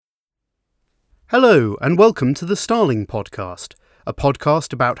Hello and welcome to the Starling Podcast, a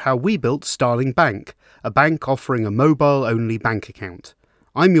podcast about how we built Starling Bank, a bank offering a mobile-only bank account.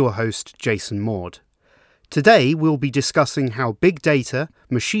 I'm your host, Jason Maud. Today we'll be discussing how big data,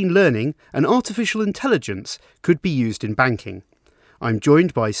 machine learning and artificial intelligence could be used in banking. I'm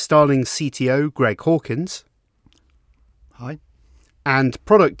joined by Starling CTO Greg Hawkins. Hi. And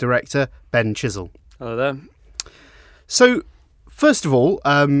Product Director Ben Chisel. Hello there. So, first of all,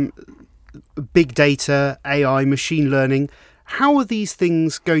 big data, AI, machine learning, how are these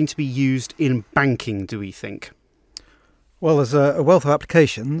things going to be used in banking, do we think? Well, there's a wealth of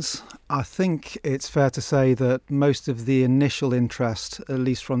applications. I think it's fair to say that most of the initial interest, at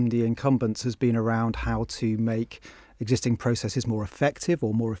least from the incumbents, has been around how to make existing processes more effective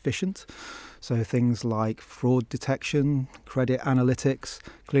or more efficient. So things like fraud detection, credit analytics,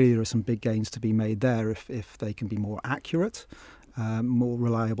 clearly there are some big gains to be made there if they can be more accurate, more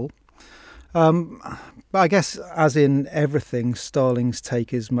reliable. But I guess, as in everything, Starling's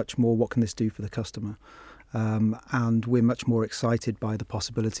take is much more what can this do for the customer? And we're much more excited by the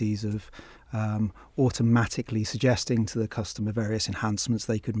possibilities of automatically suggesting to the customer various enhancements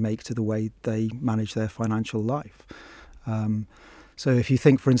they could make to the way they manage their financial life. So if you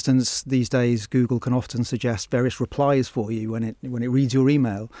think, for instance, these days Google can often suggest various replies for you when it reads your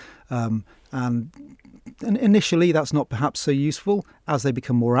email, and initially that's not perhaps so useful. As they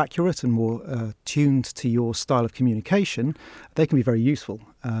become more accurate and more tuned to your style of communication, they can be very useful.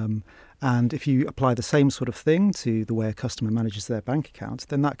 And if you apply the same sort of thing to the way a customer manages their bank account,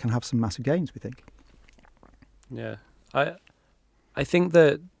 then that can have some massive gains, we think. Yeah, I think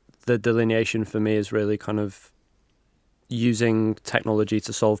that the delineation for me is really kind of using technology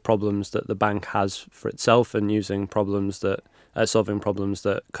to solve problems that the bank has for itself, and using solving problems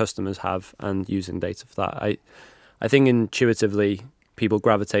that customers have, and using data for that. I think intuitively people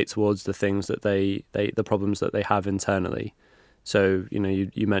gravitate towards the things that the problems that they have internally. So,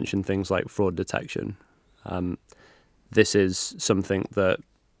 you mentioned things like fraud detection. This is something that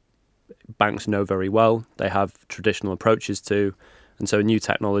banks know very well. They have traditional approaches to, and so new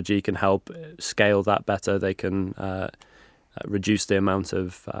technology can help scale that better. They can reduce the amount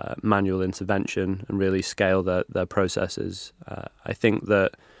of manual intervention and really scale their processes. I think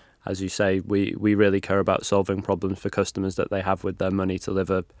that, as you say, we really care about solving problems for customers that they have with their money to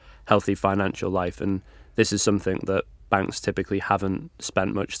live a healthy financial life. And this is something that banks typically haven't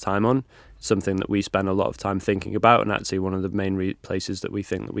spent much time on. It's something that we spend a lot of time thinking about, and actually one of the main places that we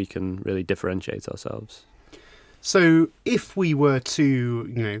think that we can really differentiate ourselves. So if we were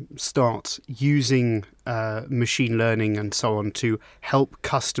to, start using machine learning and so on to help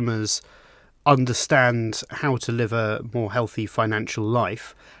customers understand how to live a more healthy financial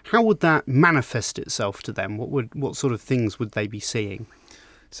life, how would that manifest itself to them? What sort of things would they be seeing?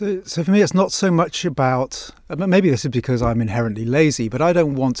 So for me, it's not so much about, maybe this is because I'm inherently lazy, but I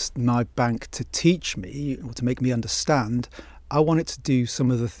don't want my bank to teach me or to make me understand. I want it to do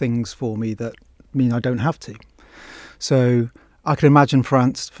some of the things for me that mean I don't have to. So I can imagine,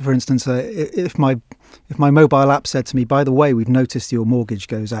 for instance, if my mobile app said to me, by the way, we've noticed your mortgage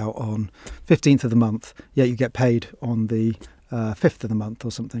goes out on 15th of the month, yet you get paid on the 5th of the month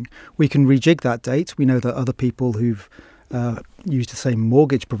or something. We can rejig that date. We know that other people who've used the same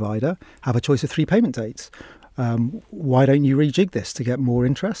mortgage provider have a choice of 3 payment dates. Why don't you rejig this to get more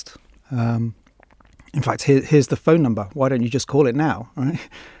interest? In fact, here's the phone number. Why don't you just call it now? Right?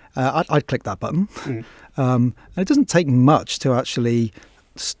 I'd click that button. And it doesn't take much to actually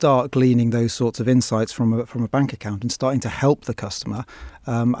start gleaning those sorts of insights from a bank account and starting to help the customer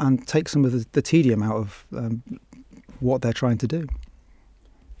and take some of the tedium out of what they're trying to do.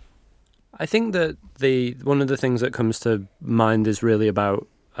 I think that one of the things that comes to mind is really about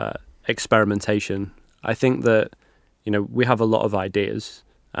experimentation. I think that we have a lot of ideas,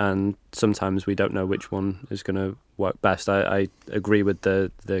 and sometimes we don't know which one is going to work best. I agree with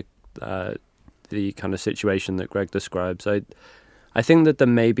the kind of situation that Greg describes. I think that there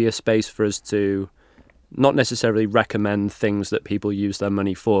may be a space for us to not necessarily recommend things that people use their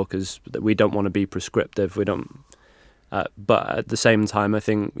money for, because we don't want to be prescriptive. We don't. But at the same time, I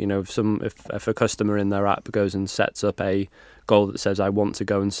think if a customer in their app goes and sets up a goal that says I want to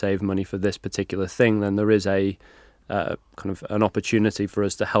go and save money for this particular thing, then there is a kind of an opportunity for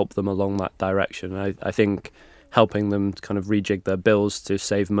us to help them along that direction. I think helping them kind of rejig their bills to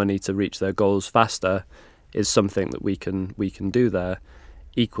save money to reach their goals faster is something that we can do there.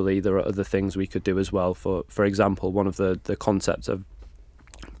 Equally, there are other things we could do as well. For example, one of the concepts I've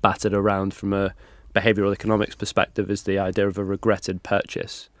battered around from a behavioural economics perspective is the idea of a regretted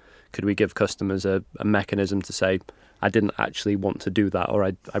purchase. Could we give customers a mechanism to say, I didn't actually want to do that, or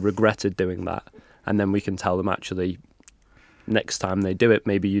I regretted doing that. And then we can tell them, actually, next time they do it,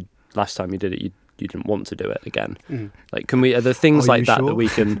 maybe last time you did it, you didn't want to do it again. Like, are there things like that that we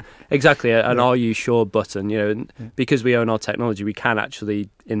can exactly an "Are you sure?" button, because we own our technology, we can actually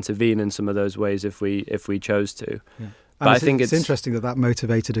intervene in some of those ways if we chose to. Yeah. But I think it's interesting that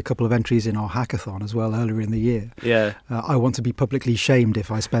motivated a couple of entries in our hackathon as well earlier in the year. Yeah, I want to be publicly shamed if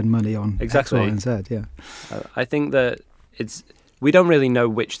I spend money on X, Y, and Z. Yeah, I think that we don't really know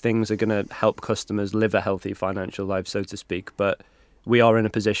which things are going to help customers live a healthy financial life, so to speak, but we are in a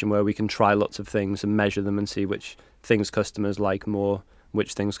position where we can try lots of things and measure them and see which things customers like more,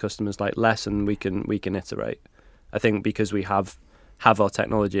 which things customers like less, and we can iterate. I think because we have our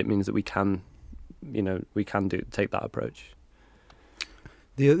technology, it means that we can take that approach.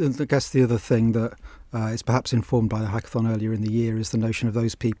 I guess the other thing that is perhaps informed by the hackathon earlier in the year is the notion of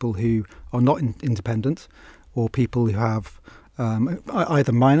those people who are not independent, or people who have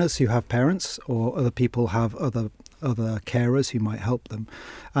either minors who have parents, or other people have other carers who might help them.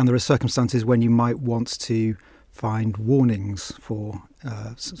 And there are circumstances when you might want to find warnings for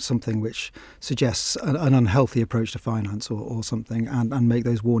something which suggests an unhealthy approach to finance or something, and make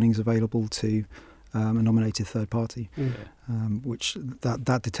those warnings available to a nominated third party, which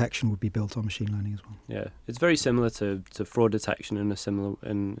that detection would be built on machine learning as well. Yeah, it's very similar to fraud detection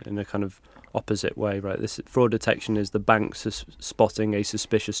in a kind of opposite way, right? This fraud detection is the bank spotting a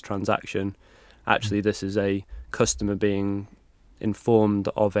suspicious transaction. Actually, this is a customer being informed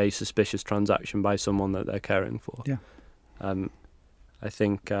of a suspicious transaction by someone that they're caring for. Yeah. I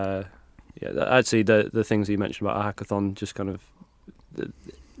think, actually, the things you mentioned about a hackathon just kind of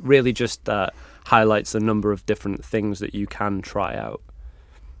really just highlights the number of different things that you can try out.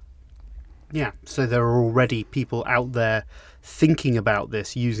 Yeah, so there are already people out there thinking about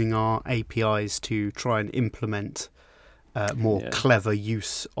this, using our APIs to try and implement more clever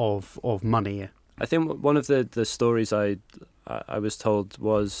use of money. I think one of the stories I was told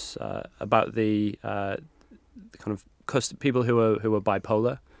was about the kind of people who are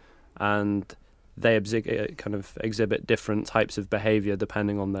bipolar, and they exhibit different types of behaviour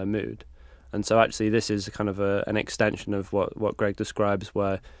depending on their mood. And so actually this is kind of an extension of what Greg describes,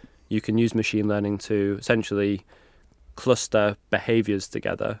 where you can use machine learning to essentially cluster behaviours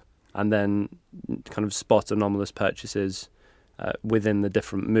together and then kind of spot anomalous purchases within the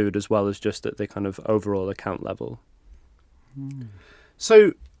different mood, as well as just at the kind of overall account level.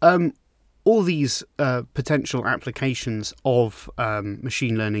 So all these potential applications of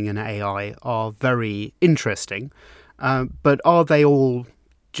machine learning and AI are very interesting, but are they all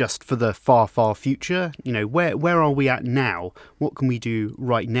just for the far, far future? Where are we at now? What can we do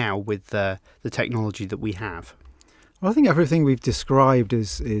right now with the technology that we have? Well, I think everything we've described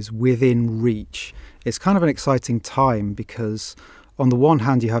is within reach. It's kind of an exciting time because on the one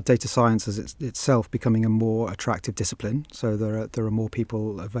hand, you have data science as itself becoming a more attractive discipline. So there are more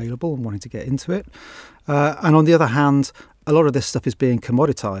people available and wanting to get into it. And on the other hand, a lot of this stuff is being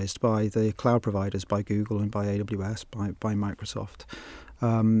commoditized by the cloud providers, by Google and by AWS, by Microsoft.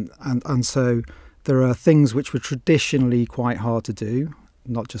 And so there are things which were traditionally quite hard to do,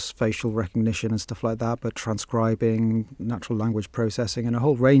 not just facial recognition and stuff like that, but transcribing, natural language processing, and a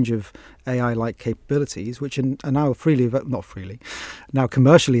whole range of AI-like capabilities, which are now now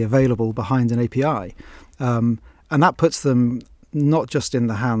commercially available behind an API. And that puts them not just in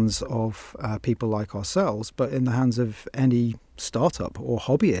the hands of people like ourselves, but in the hands of any startup or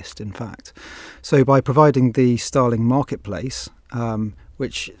hobbyist, in fact. So by providing the Starling Marketplace,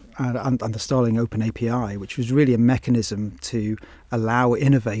 which and the Starling Open API, which was really a mechanism to allow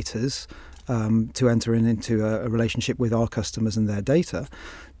innovators to enter into a relationship with our customers and their data,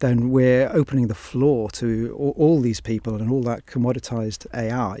 then we're opening the floor to all these people and all that commoditized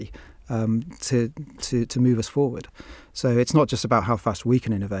AI to move us forward. So it's not just about how fast we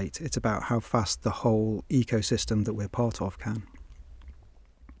can innovate, it's about how fast the whole ecosystem that we're part of can.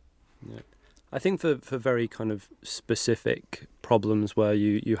 Yeah. I think for very kind of specific problems where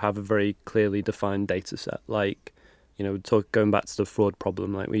you have a very clearly defined data set, like, going back to the fraud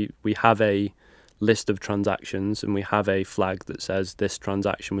problem, like we have a list of transactions and we have a flag that says this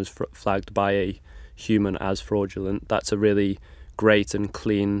transaction was flagged by a human as fraudulent. That's a really great and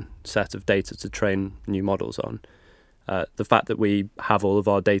clean set of data to train new models on. The fact that we have all of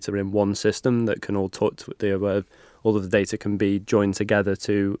our data in one system that can all talk to all of the data can be joined together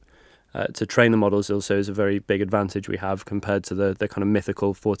to train the models also is a very big advantage we have compared to the kind of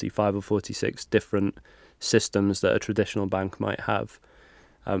mythical 45 or 46 different systems that a traditional bank might have.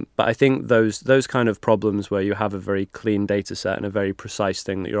 But I think those kind of problems where you have a very clean data set and a very precise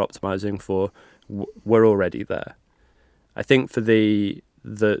thing that you're optimizing for, we're already there. I think for the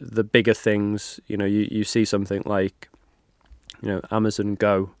bigger things, you see something like, Amazon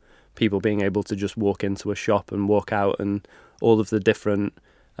Go, people being able to just walk into a shop and walk out, and all of the different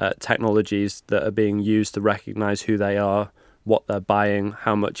technologies that are being used to recognize who they are, what they're buying,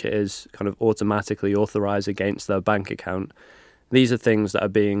 how much it is, kind of automatically authorize against their bank account. These are things that are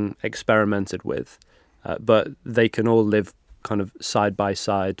being experimented with, but they can all live kind of side by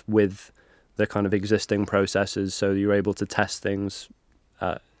side with the kind of existing processes, so you're able to test things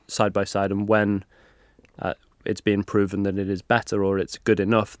side by side, and when it's being proven that it is better or it's good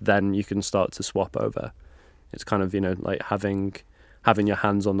enough, then you can start to swap over. It's kind of, like having your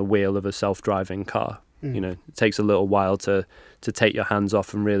hands on the wheel of a self-driving car. It takes a little while to take your hands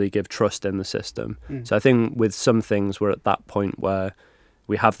off and really give trust in the system. So I think with some things we're at that point where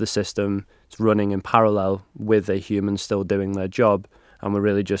we have the system, it's running in parallel with a human still doing their job, and we're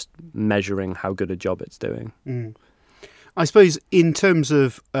really just measuring how good a job it's doing. I suppose in terms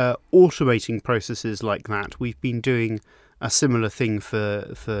of automating processes like that, we've been doing a similar thing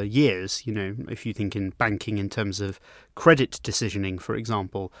for years. If you think in banking in terms of credit decisioning, for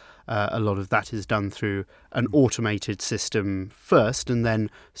example, a lot of that is done through an automated system first, and then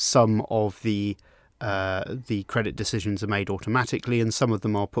some of the credit decisions are made automatically, and some of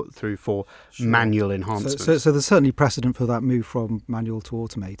them are put through for manual enhancements. So there's certainly precedent for that move from manual to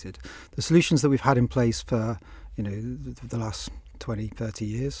automated. The solutions that we've had in place for the last 20, 30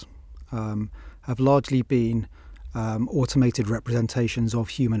 years have largely been automated representations of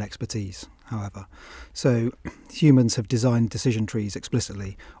human expertise, however. So humans have designed decision trees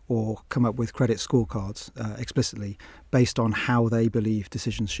explicitly or come up with credit scorecards explicitly based on how they believe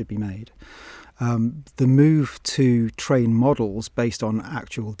decisions should be made. The move to train models based on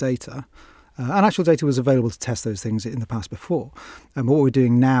actual data, and actual data was available to test those things in the past before. And what we're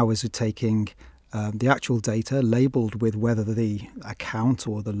doing now is we're taking the actual data labelled with whether the account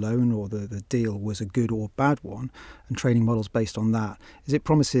or the loan or the deal was a good or bad one, and training models based on that, is it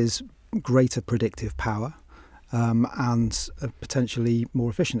promises greater predictive power and potentially more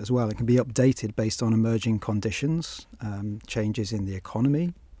efficient as well. It can be updated based on emerging conditions, changes in the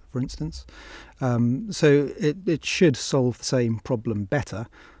economy, for instance. So it should solve the same problem better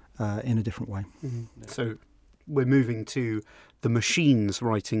in a different way. So we're moving to the machines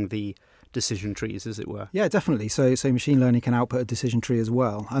writing the decision trees, as it were. Yeah, definitely. So machine learning can output a decision tree as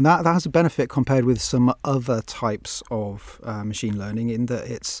well. And that has a benefit compared with some other types of machine learning in that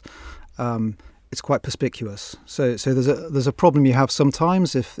it's quite perspicuous. So there's a problem you have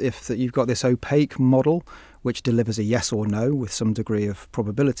sometimes if you've got this opaque model which delivers a yes or no with some degree of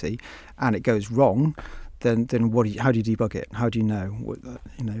probability, and it goes wrong. Then how do you debug it? How do you know?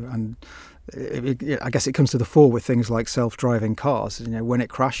 And I guess it comes to the fore with things like self-driving cars. When it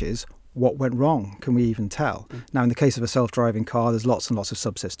crashes, what went wrong? Can we even tell? Now, in the case of a self-driving car, there's lots and lots of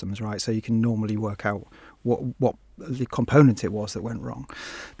subsystems, right? So you can normally work out what the component it was that went wrong.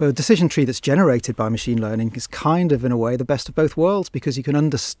 But a decision tree that's generated by machine learning is kind of, in a way, the best of both worlds, because you can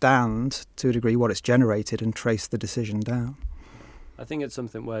understand, to a degree, what it's generated and trace the decision down. I think it's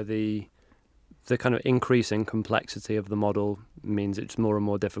something where the kind of increasing complexity of the model means it's more and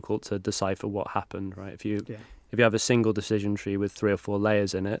more difficult to decipher what happened, right? If you have a single decision tree with 3 or 4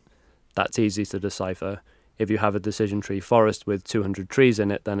 layers in it, that's easy to decipher. If you have a decision tree forest with 200 trees in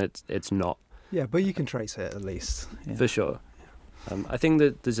it, then it's not. Yeah, but you can trace it at least. Yeah. For sure. I think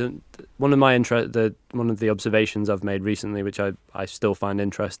that there's one of the observations I've made recently, which I still find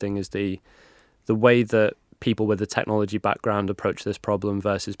interesting, is the way that people with a technology background approach this problem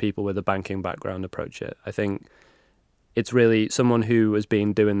versus people with a banking background approach it. I think it's really someone who has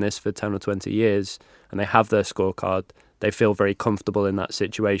been doing this for 10 or 20 years and they have their scorecard, they feel very comfortable in that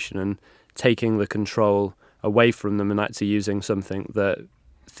situation, and taking the control away from them and actually using something that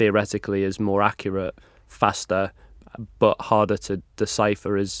theoretically is more accurate, faster, but harder to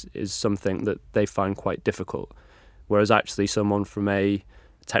decipher is something that they find quite difficult. Whereas actually someone from a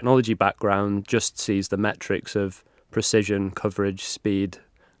technology background just sees the metrics of precision, coverage, speed,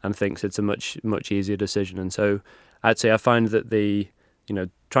 and thinks it's a much easier decision. And so I'd say I find that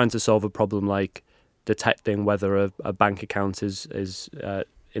trying to solve a problem like detecting whether a bank account is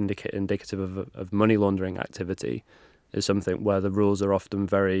indicative of money laundering activity is something where the rules are often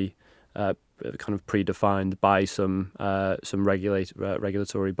very kind of predefined by some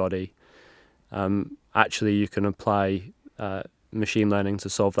regulatory body. Actually, you can apply machine learning to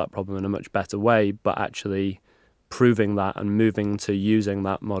solve that problem in a much better way, but actually proving that and moving to using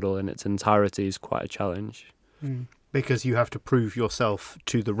that model in its entirety is quite a challenge. Because you have to prove yourself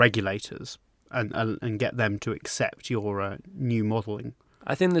to the regulators and get them to accept your new modelling.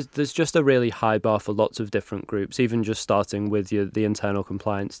 I think there's just a really high bar for lots of different groups, even just starting with the internal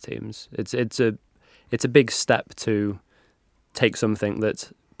compliance teams. It's a big step to take something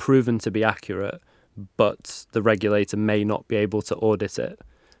that's proven to be accurate, but the regulator may not be able to audit it.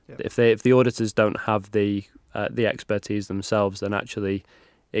 Yeah. If the auditors don't have the expertise themselves, then actually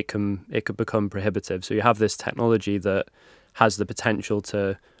it could become prohibitive. So you have this technology that has the potential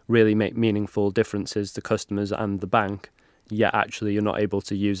to really make meaningful differences to customers and the bank, yet actually you're not able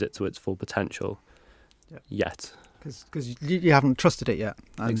to use it to its full potential yet. Because you haven't trusted it yet.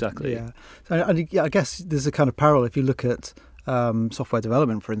 Exactly. Yeah. And I guess there's a kind of parallel if you look at software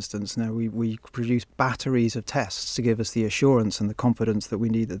development, for instance. Now we produce batteries of tests to give us the assurance and the confidence that we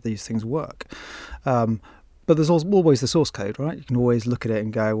need that these things work. But there's always the source code, right? You can always look at it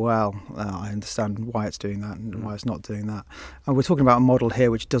and go, well, I understand why it's doing that and why it's not doing that. And we're talking about a model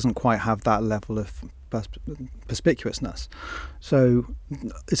here which doesn't quite have that level of perspicuousness. So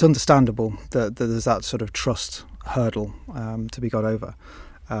it's understandable that there's that sort of trust hurdle to be got over.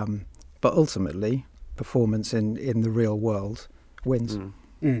 But ultimately, performance in the real world wins.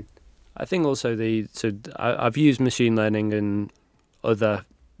 I think also I've used machine learning in other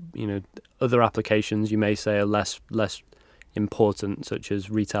applications you may say are less important, such as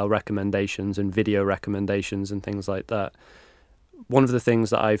retail recommendations and video recommendations and things like that. One of the things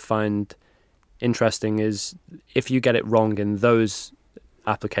that I find interesting is if you get it wrong in those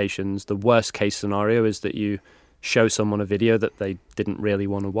applications, the worst case scenario is that you show someone a video that they didn't really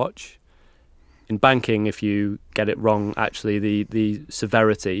want to watch. In banking, if you get it wrong, actually the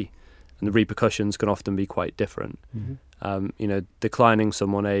severity and the repercussions can often be quite different. Declining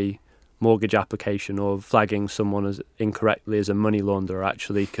someone a mortgage application or flagging someone as incorrectly as a money launderer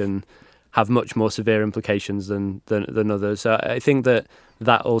actually can have much more severe implications than others. So I think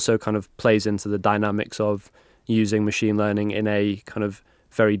that also kind of plays into the dynamics of using machine learning in a kind of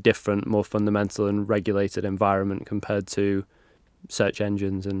very different, more fundamental and regulated environment compared to search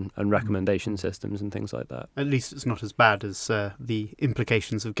engines and recommendation systems and things like that. At least it's not as bad as the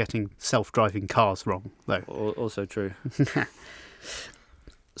implications of getting self-driving cars wrong, though. Also true.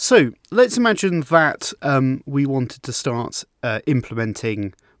 So let's imagine that we wanted to start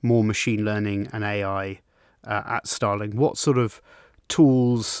implementing more machine learning and AI at Starling. What sort of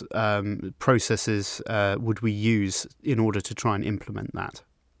tools, processes would we use in order to try and implement that?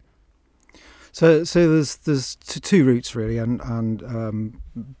 So there's two routes really, and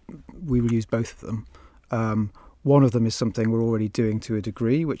we will use both of them. One of them is something we're already doing to a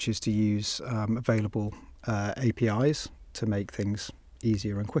degree, which is to use available APIs to make things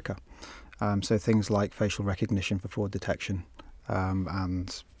easier and quicker. So things like facial recognition for fraud detection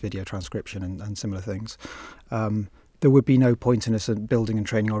and video transcription and similar things. There would be no point in us building and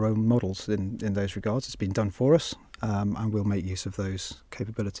training our own models in those regards. It's been done for us, and we'll make use of those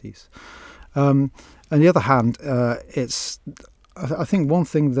capabilities. On the other hand, I think one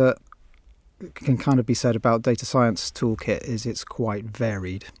thing that can kind of be said about Data Science Toolkit is it's quite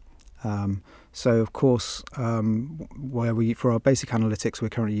varied. So, of course, for our basic analytics, we're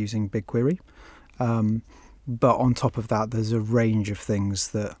currently using BigQuery. But on top of that, there's a range of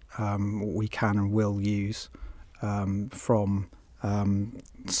things that we can and will use from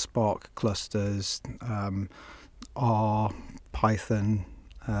Spark clusters, R, Python,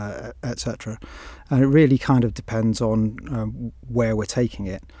 etc. And it really kind of depends on where we're taking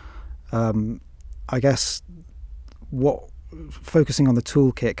it. I guess focusing on the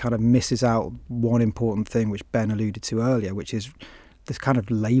toolkit kind of misses out one important thing which Ben alluded to earlier, which is this kind of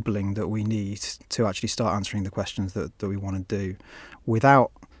labeling that we need to actually start answering the questions that we want to do.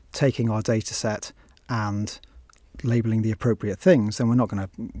 Without taking our data set and labeling the appropriate things, then we're not going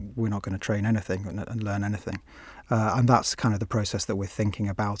to train anything and learn anything. And that's kind of the process that we're thinking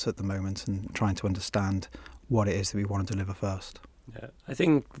about at the moment and trying to understand what it is that we want to deliver first. Yeah, I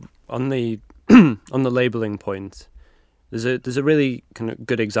think on the on the labeling point, there's a really kind of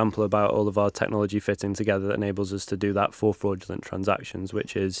good example about all of our technology fitting together that enables us to do that for fraudulent transactions,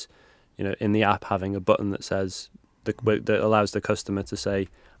 which is, in the app having a button that says that allows the customer to say,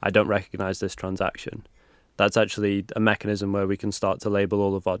 "I don't recognize this transaction." That's actually a mechanism where we can start to label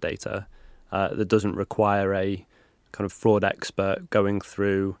all of our data that doesn't require a kind of fraud expert going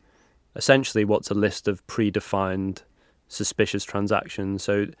through essentially what's a list of predefined suspicious transactions.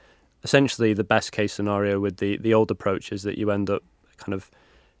 So essentially the best case scenario with the old approach is that you end up kind of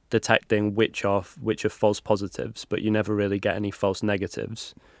detecting which are false positives, but you never really get any false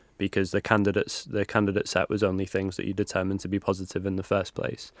negatives because the candidate set was only things that you determined to be positive in the first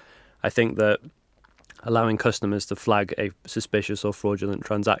place. I think that allowing customers to flag a suspicious or fraudulent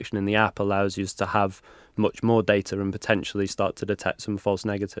transaction in the app allows you to have much more data and potentially start to detect some false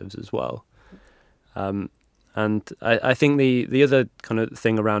negatives as well. And I think the other kind of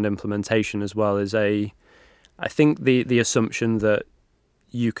thing around implementation as well is I think the assumption that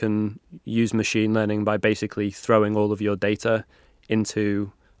you can use machine learning by basically throwing all of your data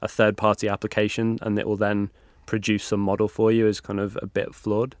into a third-party application and it will then produce some model for you is kind of a bit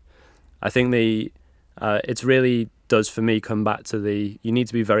flawed. I think it's really does for me come back to you need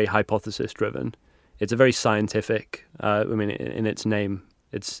to be very hypothesis driven. It's a very scientific, in its name,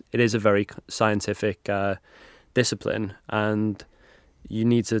 it is a very scientific discipline, and you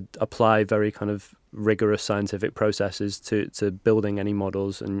need to apply very kind of rigorous scientific processes to building any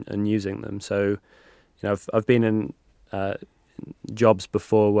models and using them. So, I've been in jobs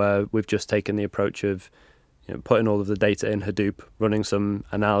before where we've just taken the approach of putting all of the data in Hadoop, running some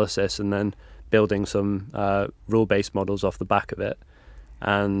analysis, and then building some rule-based models off the back of it,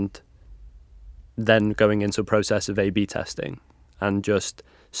 and then going into a process of A/B testing and just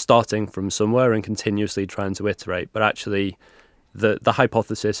starting from somewhere and continuously trying to iterate. But actually, the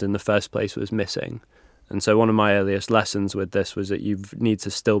hypothesis in the first place was missing. And so one of my earliest lessons with this was that you need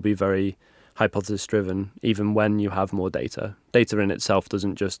to still be very hypothesis-driven, even when you have more data. Data in itself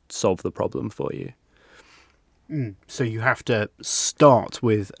doesn't just solve the problem for you. So you have to start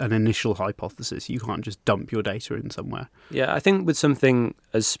with an initial hypothesis. You can't just dump your data in somewhere. Yeah, I think with something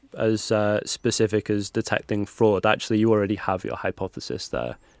as specific as detecting fraud, actually you already have your hypothesis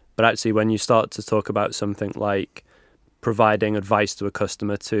there. But actually when you start to talk about something like providing advice to a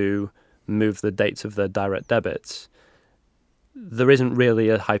customer to move the dates of their direct debits, there isn't really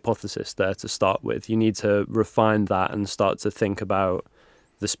a hypothesis there to start with. You need to refine that and start to think about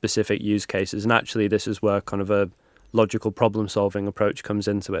the specific use cases. And actually this is where kind of a logical problem solving approach comes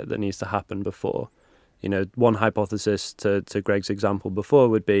into it that needs to happen before. One hypothesis to Greg's example before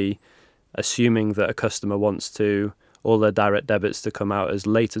would be assuming that a customer wants all their direct debits to come out as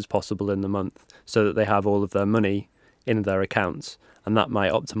late as possible in the month so that they have all of their money in their accounts, and that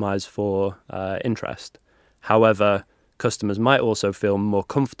might optimize for interest. However, customers might also feel more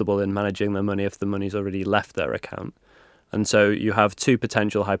comfortable in managing their money if the money's already left their account. And so you have two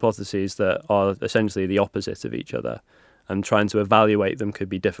potential hypotheses that are essentially the opposite of each other, and trying to evaluate them could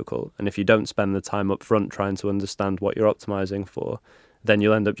be difficult. And if you don't spend the time up front trying to understand what you're optimizing for, then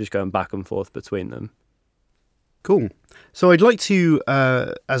you'll end up just going back and forth between them. Cool. So I'd like to,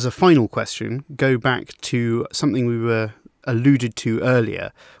 as a final question, go back to something we were alluded to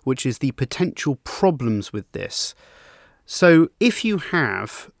earlier, which is the potential problems with this. So if you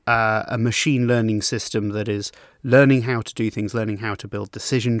have a machine learning system that is learning how to do things, learning how to build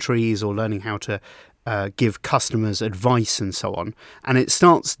decision trees, or learning how to give customers advice and so on, and it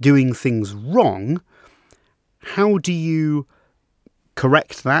starts doing things wrong, how do you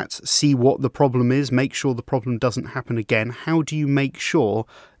correct that, see what the problem is, make sure the problem doesn't happen again? How do you make sure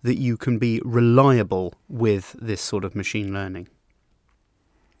that you can be reliable with this sort of machine learning?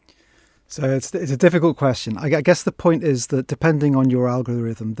 So it's a difficult question. I guess the point is that depending on your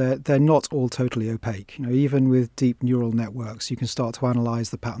algorithm, they're not all totally opaque. Even with deep neural networks, you can start to analyse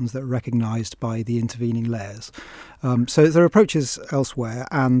the patterns that are recognised by the intervening layers. So there are approaches elsewhere,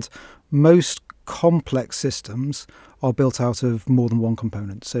 and most complex systems are built out of more than one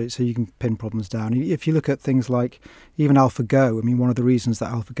component, so you can pin problems down. If you look at things like even AlphaGo, one of the reasons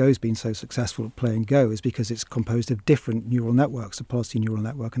that AlphaGo has been so successful at playing Go is because it's composed of different neural networks, the policy neural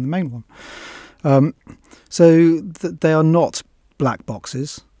network and the main one. So they are not black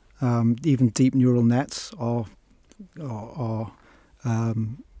boxes. Even deep neural nets are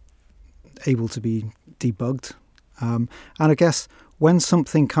able to be debugged. And I guess when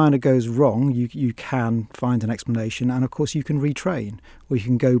something kind of goes wrong, you can find an explanation, and of course you can retrain, or you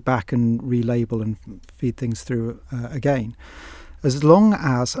can go back and relabel and feed things through again. As long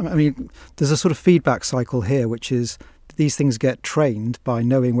as, there's a sort of feedback cycle here, which is these things get trained by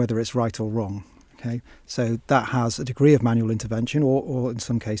knowing whether it's right or wrong. Okay, so that has a degree of manual intervention, or in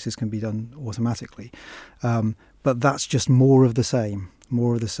some cases can be done automatically. But that's just more of the same.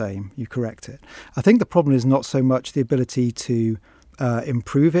 You correct it. I think the problem is not so much the ability to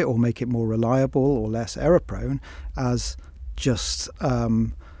improve it or make it more reliable or less error prone as just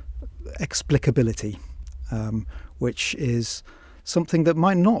explicability, which is something that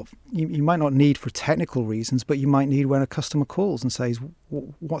you might not need for technical reasons, but you might need when a customer calls and says,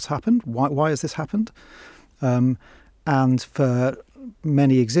 what's happened? Why has this happened? And for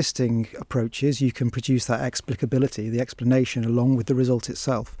many existing approaches, you can produce that explicability, the explanation, along with the result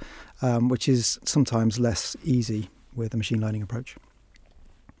itself, which is sometimes less easy with a machine learning approach.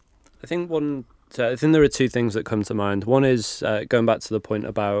 I think one So I think there are two things that come to mind. One is going back to the point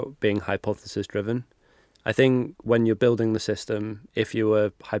about being hypothesis driven. I think when you're building the system, if you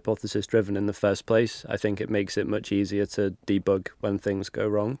were hypothesis driven in the first place, I think it makes it much easier to debug when things go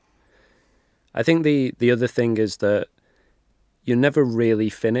wrong. I think the other thing is that you're never really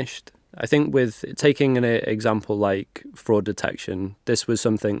finished. I think with taking an example like fraud detection, this was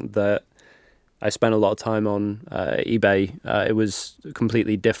something that I spent a lot of time on eBay. It was a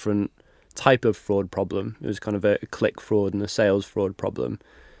completely different type of fraud problem. It was kind of a click fraud and a sales fraud problem.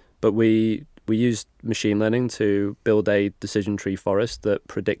 But we used machine learning to build a decision tree forest that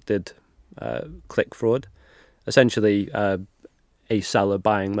predicted click fraud. Essentially, a seller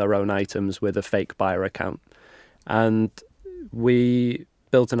buying their own items with a fake buyer account. And we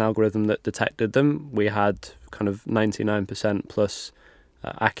built an algorithm that detected them. We had kind of 99% plus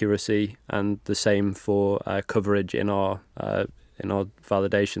accuracy, and the same for coverage in our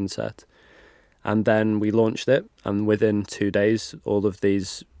validation set. And then we launched it, and within 2 days, all of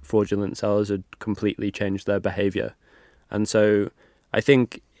these fraudulent sellers had completely changed their behavior. And so I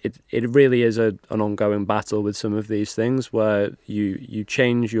think it really is an ongoing battle with some of these things where you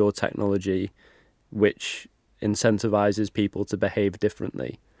change your technology, which incentivizes people to behave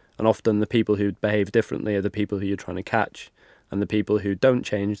differently. And often the people who behave differently are the people who you're trying to catch. And the people who don't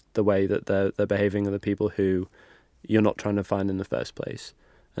change the way that they're behaving are the people who you're not trying to find in the first place.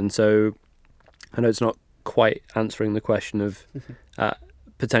 And so I know it's not quite answering the question of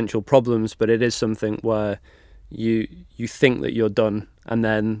potential problems, but it is something where you think that you're done, and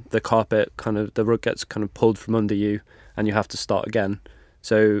then the rug gets kind of pulled from under you, and you have to start again.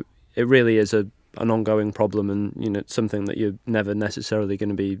 So it really is an ongoing problem, and it's something that you're never necessarily going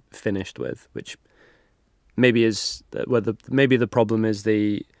to be finished with, which maybe is maybe the problem is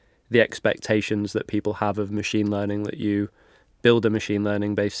the expectations that people have of machine learning, that you build a machine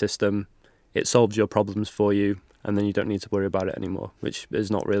learning based system, it solves your problems for you, and then you don't need to worry about it anymore, which is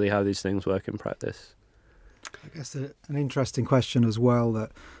not really how these things work in practice. I guess an interesting question as well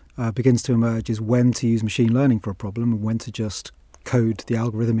that begins to emerge is when to use machine learning for a problem and when to just code the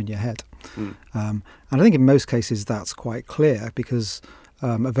algorithm in your head. And I think in most cases that's quite clear, because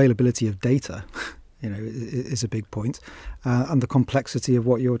availability of data is a big point, and the complexity of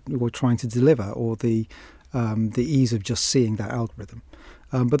what you're trying to deliver, or the ease of just seeing that algorithm.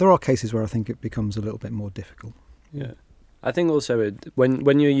 But there are cases where I think it becomes a little bit more difficult. Yeah, I think also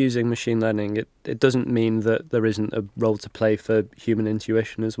when you're using machine learning, it doesn't mean that there isn't a role to play for human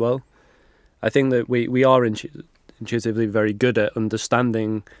intuition as well. I think that we are intuitively very good at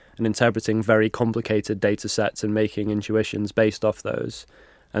understanding and interpreting very complicated data sets and making intuitions based off those.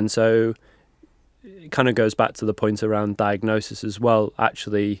 And so it kind of goes back to the point around diagnosis as well.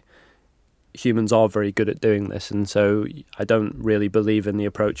 Actually, humans are very good at doing this, and so I don't really believe in the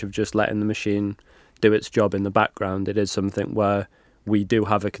approach of just letting the machine do its job in the background. It is something where we do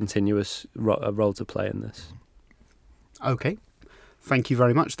have a continuous role to play in this. Okay, thank you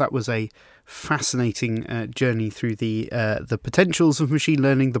very much. That was a fascinating journey through the potentials of machine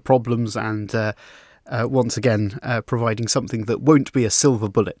learning, the problems, and once again providing something that won't be a silver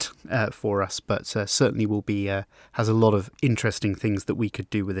bullet for us, but certainly will be has a lot of interesting things that we could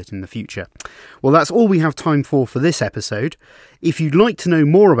do with it in the future. Well, that's all we have time for this episode. If you'd like to know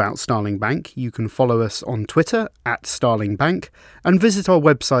more about Starling Bank, you can follow us on Twitter @StarlingBank and visit our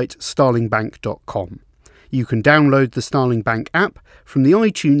website starlingbank.com. You can download the Starling Bank app from the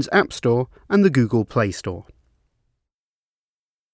iTunes App Store and the Google Play Store.